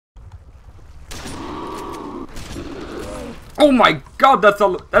Oh my god, that's a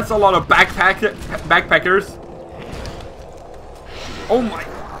lot of backpackers. Oh my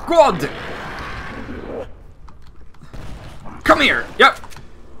god! Come here. Yep.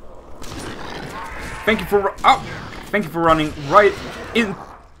 Thank you for running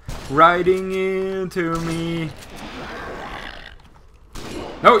riding into me.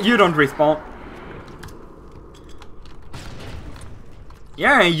 No, you don't respawn.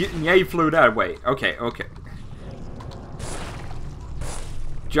 Yeah, you flew that way. Okay.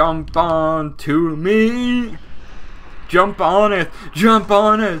 Jump on to me. Jump on it. Jump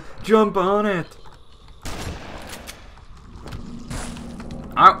on it. Jump on it.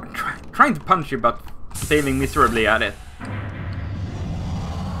 I'm trying to punch you, but failing miserably at it.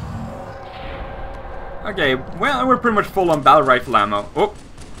 Okay, well, we're pretty much full on battle rifle ammo. Oh.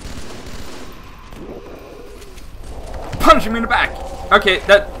 Punch him in the back. Okay,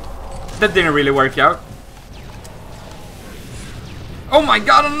 that didn't really work out. Oh my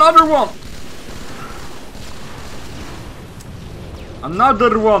god, another one!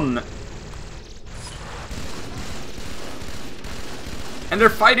 Another one! And they're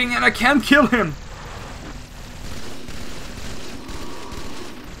fighting and I can't kill him!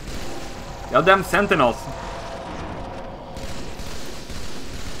 Goddamn sentinels.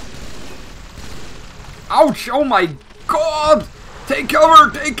 Ouch! Oh my god! Take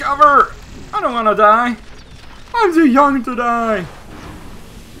cover! Take cover! I don't wanna die. I'm too young to die.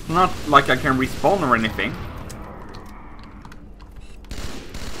 Not like I can respawn or anything.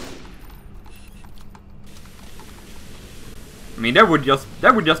 I mean, that would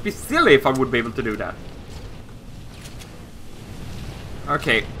just be silly if I would be able to do that.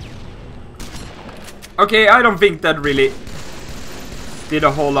 Okay. Okay, I don't think that really did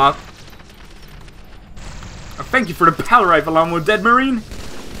a whole lot. Oh, thank you for the battle rifle ammo, Dead Marine.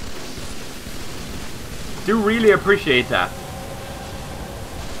 Do really appreciate that.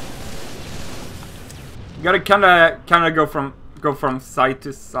 You gotta kinda go from side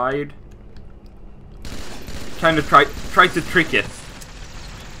to side. Kinda try to trick it.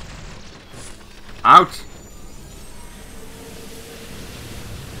 Ouch.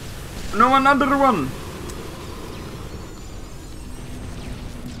 No, another one.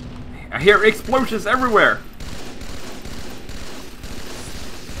 I hear explosions everywhere.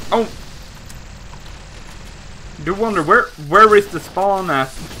 Oh. Do wonder where is the spawn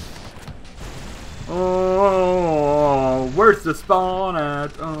at? Oh, where's the spawn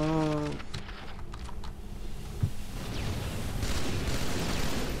at? Oh.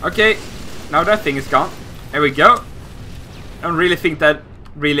 Okay, now that thing is gone. There we go. I don't really think that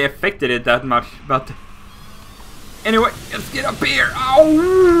really affected it that much, but anyway, let's get up here.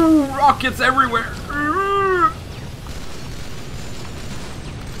 Oh, rockets everywhere.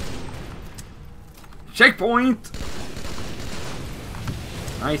 Checkpoint.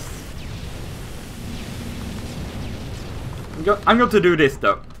 Nice. I'm going to do this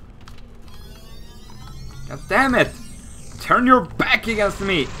though. God damn it! Turn your back against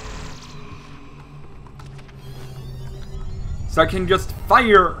me! So I can just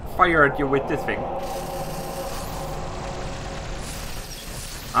fire at you with this thing.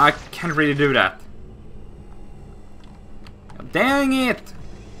 I can't really do that. God dang it!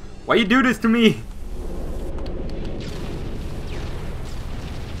 Why you do this to me?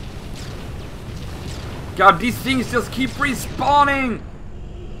 God, these things just keep respawning!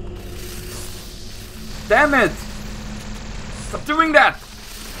 Damn it! Stop doing that!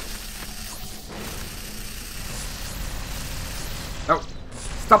 No!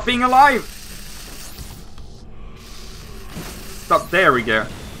 Stop being alive! Stop, there we go.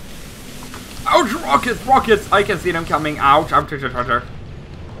 Ouch! Rockets! Rockets! I can see them coming. Ouch! Ouch! Ouch! Ouch! Ouch!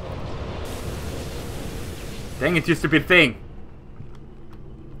 Dang it, you stupid thing!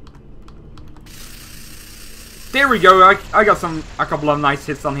 There we go, I got a couple of nice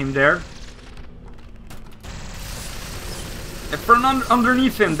hits on him there. And from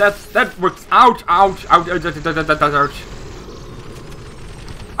underneath him, that works. Ouch, ouch, ouch, ouch, ouch, ouch.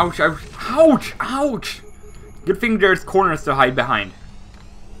 Ouch, ouch, ouch, ouch. Good thing there's corners to hide behind.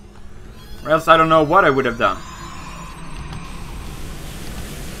 Or else I don't know what I would have done.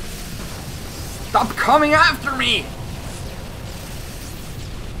 Stop coming after me!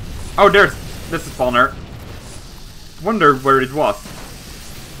 Oh, there's a spawner. Wonder where it was.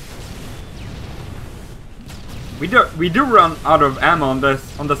 We do run out of ammo on the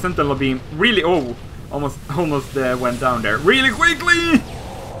sentinel beam. Really, oh, almost went down there really quickly.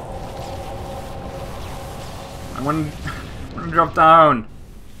 I want to drop down.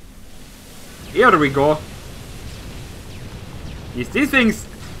 Here we go. These things.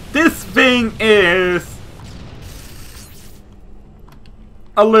 This thing is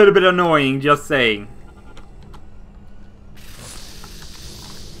a little bit annoying, just saying.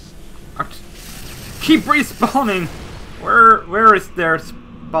 Keep respawning! Where is their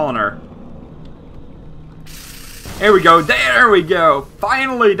spawner? Here we go, there we go!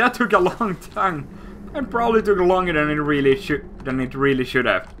 Finally, that took a long time. It probably took longer than it really should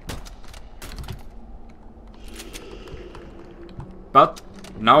have. But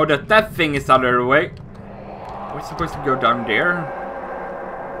now that that thing is out of the way, we're supposed to go down there.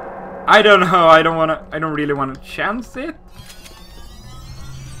 I don't know. I don't really want to chance it.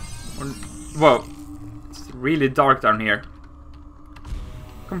 Whoa, it's really dark down here.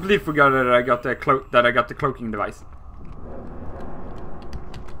 Completely forgot that I got the cloaking device.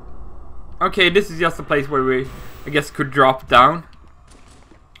 Okay, this is just a place where we, I guess, could drop down.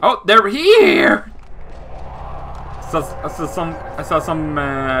 Oh, they're here! I saw some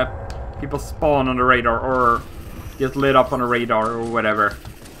people spawn on the radar or get lit up on the radar or whatever.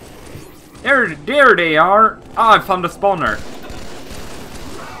 There they are! Ah, I found the spawner.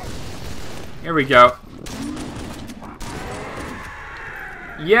 Here we go.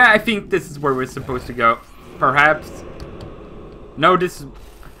 Yeah, I think this is where we're supposed to go. Perhaps. No, this is...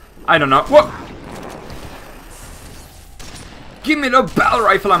 I don't know. Whoa! Give me the battle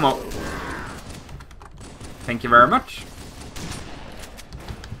rifle ammo! Thank you very much.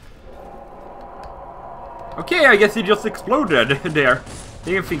 Okay, I guess he just exploded there.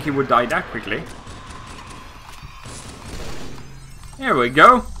 Didn't think he would die that quickly. There we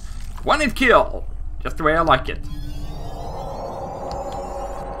go. One hit kill. Just the way I like it.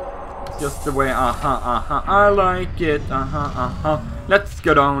 Just the way, I like it. Let's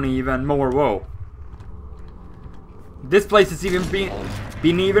go down even more. Whoa. This place has even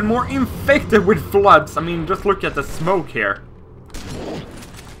been even more infected with floods. I mean, just look at the smoke here.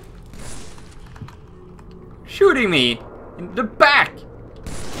 Shooting me in the back.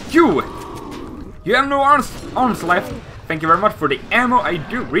 You have no arms left. Thank you very much for the ammo. I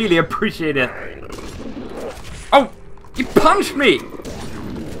do really appreciate it. Oh, he punched me.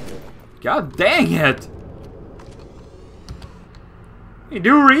 God dang it. They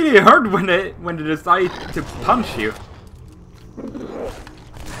do really hurt when they decide to punch you.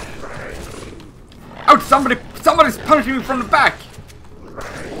 Oh, somebody's punching me from the back.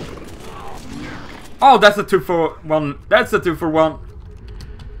 Oh, that's a 2 for 1. That's a 2 for 1.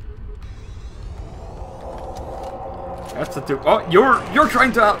 That's a 2. Oh, you're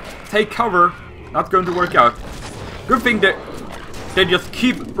trying to take cover. Not going to work out. Good thing that they just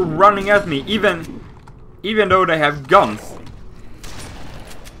keep running at me, even though they have guns.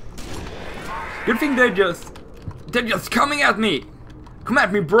 Good thing they're just coming at me. Come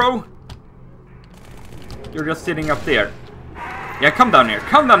at me, bro. You're just sitting up there. Yeah, come down here.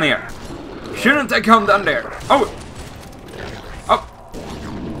 Come down here. Shouldn't I come down there? Oh. Oh.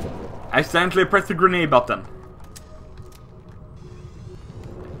 I accidentally pressed the grenade button.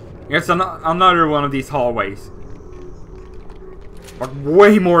 Here's another one of these hallways. But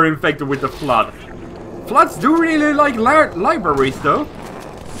way more infected with the flood. Floods do really like libraries, though.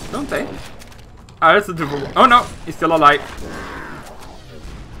 Don't they? Ah, that's a 2 for 1. Oh no, he's still alive.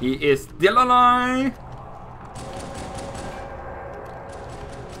 He is still alive.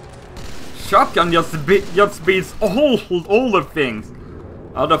 Shotgun just beats all the things.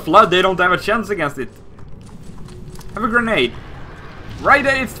 The flood, they don't have a chance against it. Have a grenade. Right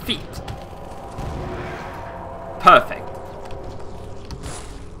at its feet. Perfect.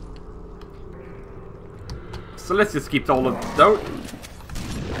 So let's just keep all of those.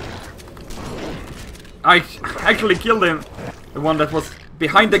 I actually killed him. The one that was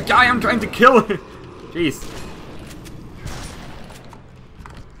behind the guy I'm trying to kill. Jeez.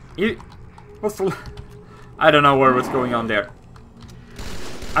 I don't know what was going on there.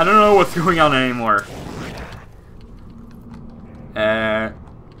 I don't know what's going on anymore.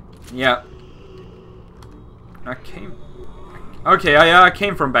 Yeah. Okay, I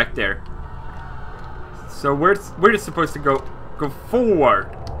came from back there. So we're just supposed to go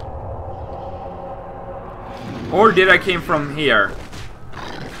forward. Or did I came from here?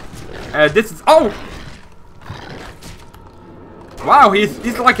 This is... Oh! Wow,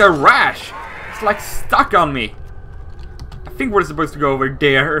 he's like a rash. It's like stuck on me. I think we're supposed to go over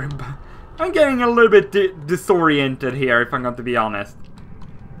there. I'm getting a little bit disoriented here, if I'm going to be honest.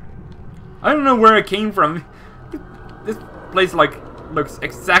 I don't know where I came from. This place looks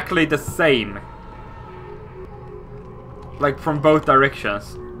exactly the same. Like from both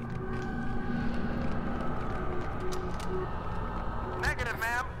directions. Negative,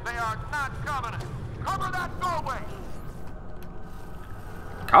 ma'am. They are not coming. Cover that doorway.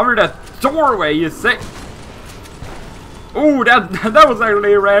 Cover that doorway, you say? Oh, that was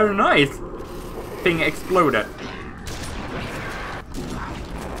actually very nice. Thing exploded.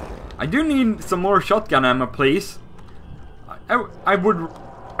 I do need some more shotgun ammo, please. I would.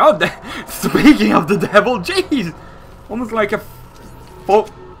 Oh, speaking of the devil, jeez, almost like a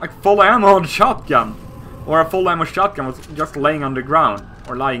full ammo shotgun, or a full ammo shotgun was just laying on the ground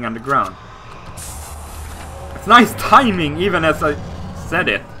or lying on the ground. It's nice timing, even as I said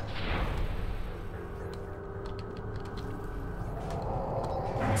it.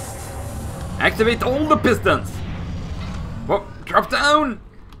 Activate all the pistons. Whoa, drop down.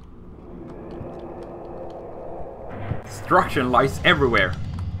 Destruction lies everywhere.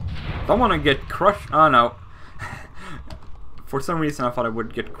 Don't want to get crushed. Oh no. For some reason I thought I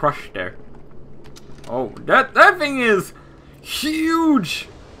would get crushed there. Oh, that thing is huge.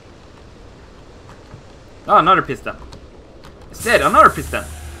 Oh, another piston. I said another piston.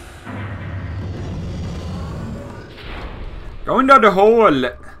 Going down the hole.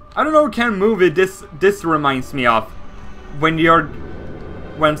 I don't know what kind of movie this reminds me of.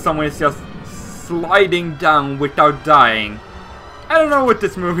 When someone is just sliding down without dying. I don't know what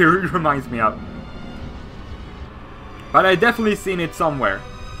this movie reminds me of. But I definitely seen it somewhere.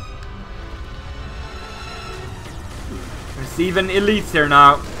 There's even elites here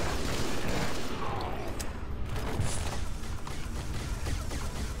now.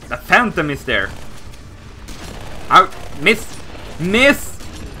 The Phantom is there. Out! Miss! Miss!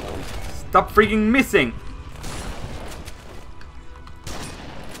 Stop freaking missing!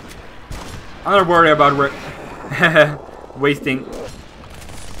 I'm not worried about wasting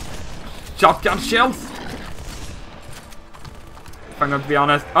shotgun shells. If I'm going to be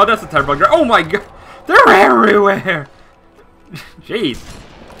honest. Oh, that's a terrible girl. Oh my god! They're everywhere! Jeez.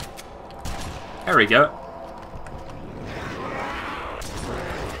 There we go.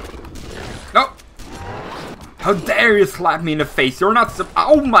 No! How dare you slap me in the face? You're not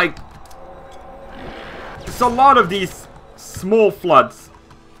oh my... There's a lot of these small floods.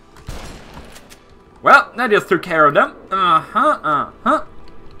 Well, I just took care of them.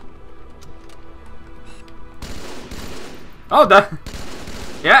 Oh, that...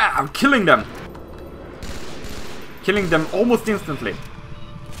 Yeah, I'm killing them. Killing them almost instantly.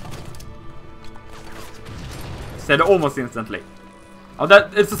 Said almost instantly. Oh,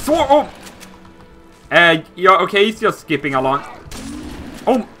 that... It's a sword! Oh! Yeah, okay, he's just skipping along.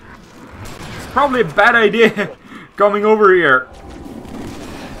 Oh! It's probably a bad idea coming over here.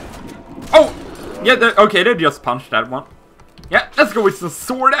 Oh! Yeah, okay, they just punched that one. Yeah, let's go with some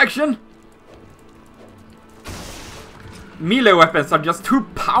sword action. Melee weapons are just too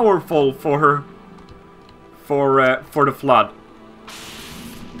powerful for the flood.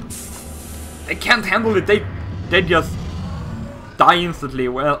 They can't handle it. They just die instantly.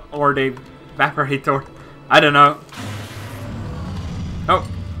 Well, or they evaporate, or I don't know. Oh,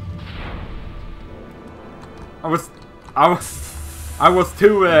 I was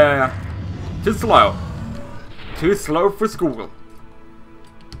too slow. Too slow for school.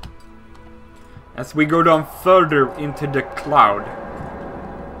 As we go down further into the cloud.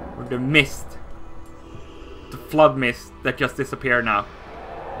 Or the mist. The flood mist that just disappeared now.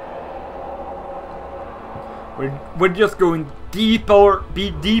 We're just going deeper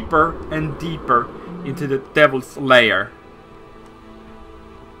and deeper into the devil's lair.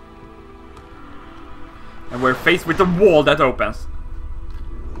 And we're faced with a wall that opens.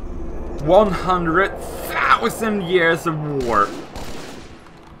 100,000 years of war.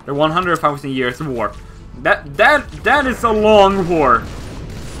 The 100,000 years of war. That is a long war.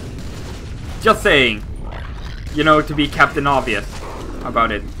 Just saying. You know, to be Captain Obvious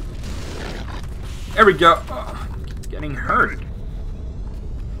about it. There we go. Oh, getting hurt.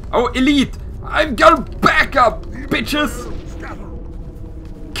 Oh, elite! I've got backup, bitches!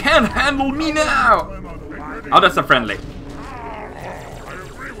 Can't handle me now! Oh, that's a friendly.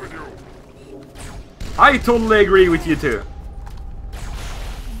 I totally agree with you too.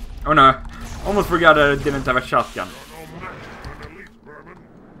 Oh no, almost forgot I didn't have a shotgun.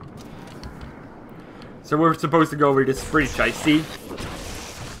 So we're supposed to go over this bridge, I see.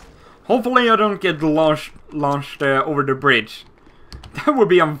 Hopefully I don't get launched over the bridge. That would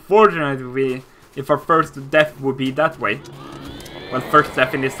be unfortunate if our first death would be that way. Well, first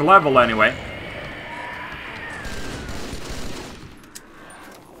death in this level anyway.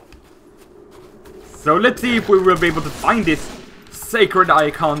 So let's see if we will be able to find this sacred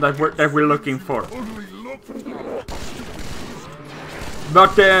icon that we're looking for.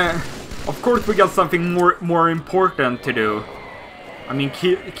 But of course we got something more important to do. I mean,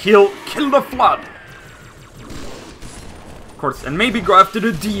 kill the flood. Of course, and maybe go after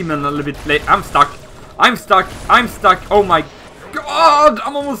the demon a little bit late. I'm stuck. I'm stuck. I'm stuck. Oh my god,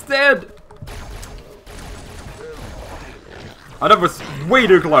 I'm almost dead. Oh, that was way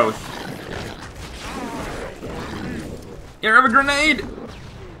too close. Here, have a grenade.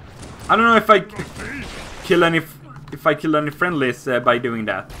 I don't know if I kill any friendlies by doing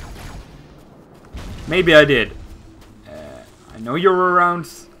that. Maybe I did. I know you're around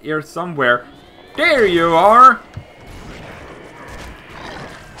here somewhere. There you are.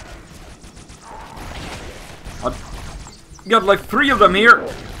 Got like 3 of them here.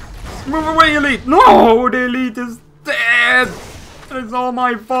 Move away, Elite. No, the Elite is dead. It's all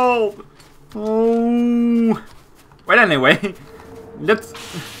my fault. Oh. Well, anyway,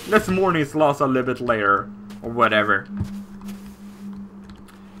 let's mourn his loss a little bit later, or whatever.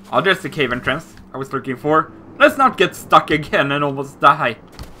 Oh, there's the cave entrance I was looking for. Let's not get stuck again and almost die.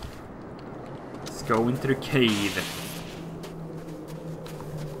 Let's go into the cave.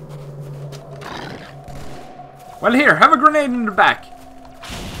 Well, here, have a grenade in the back.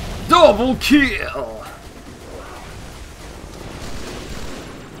 Double kill!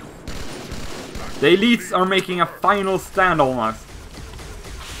 The elites are making a final stand almost.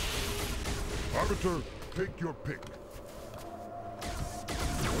 Arbiter, take your pick.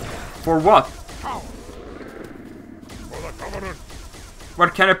 For what? For the Covenant.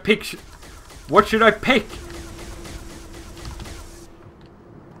 What kind of pick? What should I pick?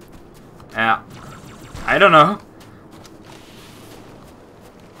 I don't know.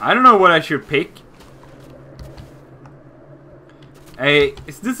 I don't know what I should pick. Hey,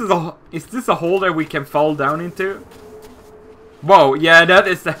 is this a hole that we can fall down into? Whoa, yeah, that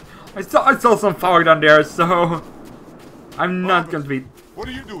is the. I saw some fog down there, so I'm not going to be. What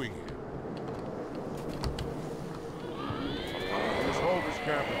are you doing here? Let's hold this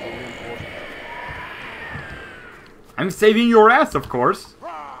camp until reinforcements. I'm saving your ass, of course.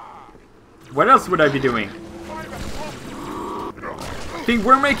 What else would I be doing? I think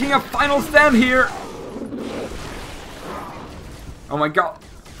we're making a final stand here. Oh my god.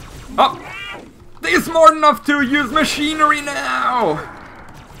 Oh! They're smart enough to use machinery now!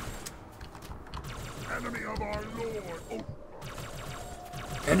 Enemy of our Lord. Oh.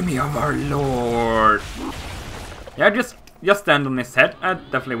 Enemy of our Lord. Yeah, just stand on his head.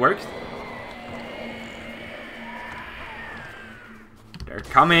 That definitely works. They're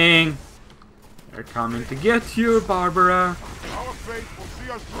coming. They're coming to get you, Barbara. Our fate will see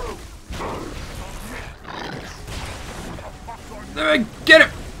us through. Get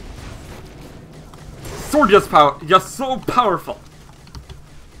him! Sword just so powerful.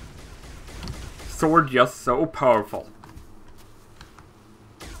 Sword just so powerful.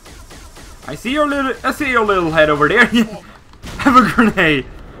 I see your little head over there. Have a grenade.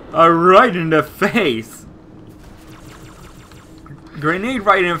 Right in the face. Grenade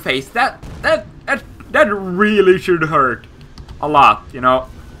right in the face. That really should hurt a lot, you know.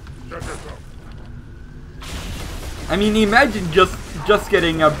 I mean, imagine just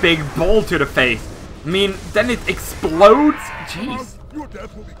getting a big ball to the face. I mean, then it explodes. Jeez. Your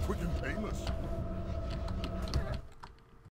death will be quick and painless.